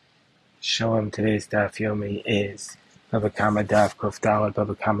Shalom. Today's daf yomi is Bava Kamma daf Kuf Daled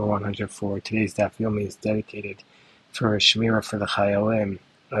Bava Kamma 104. Today's daf yomi is dedicated for a shmira for the Chayalim,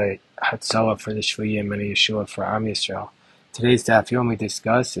 a Hatzalah for the Shvuyim, and a Yeshua for Am Yisrael. Today's daf yomi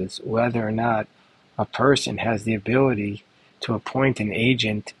discusses whether or not a person has the ability to appoint an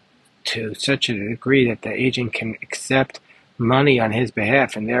agent to such a degree that the agent can accept money on his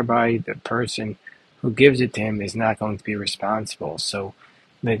behalf, and thereby the person who gives it to him is not going to be responsible. So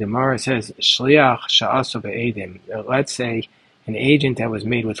the Gemara says, Shliach sha'aso be'edim. Let's say an agent that was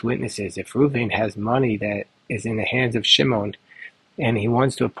made with witnesses. If Reuven has money that is in the hands of Shimon, and he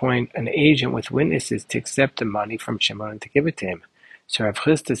wants to appoint an agent with witnesses to accept the money from Shimon and to give it to him. So Rav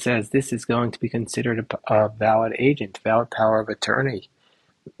Chisda says this is going to be considered a valid agent, valid power of attorney.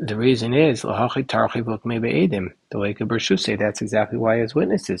 The reason is, L'hachi tarchi v'ukmei be'edim. The Lake of Bershusei, that's exactly why he has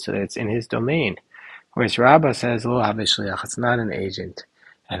witnesses, so it's in his domain. Whereas Rabbah says, Lo havishliach, it's not an agent.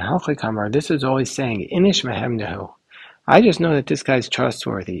 And Halchi Kamar, this is always saying, Inish mehemnehu. I just know that this guy's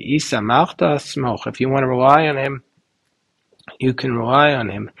trustworthy. Isa malchta smoch. If you want to rely on him, you can rely on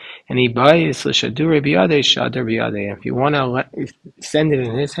him. And he buys l'shadure biyadei shadur biyadei. If you want to send it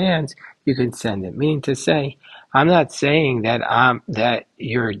in his hands, you can send it. Meaning to say, I'm not saying that that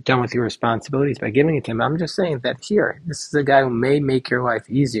you're done with your responsibilities by giving it to him. I'm just saying that here, this is a guy who may make your life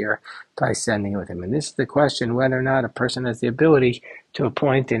easier by sending it with him. And this is the question whether or not a person has the ability to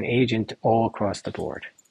appoint an agent all across the board.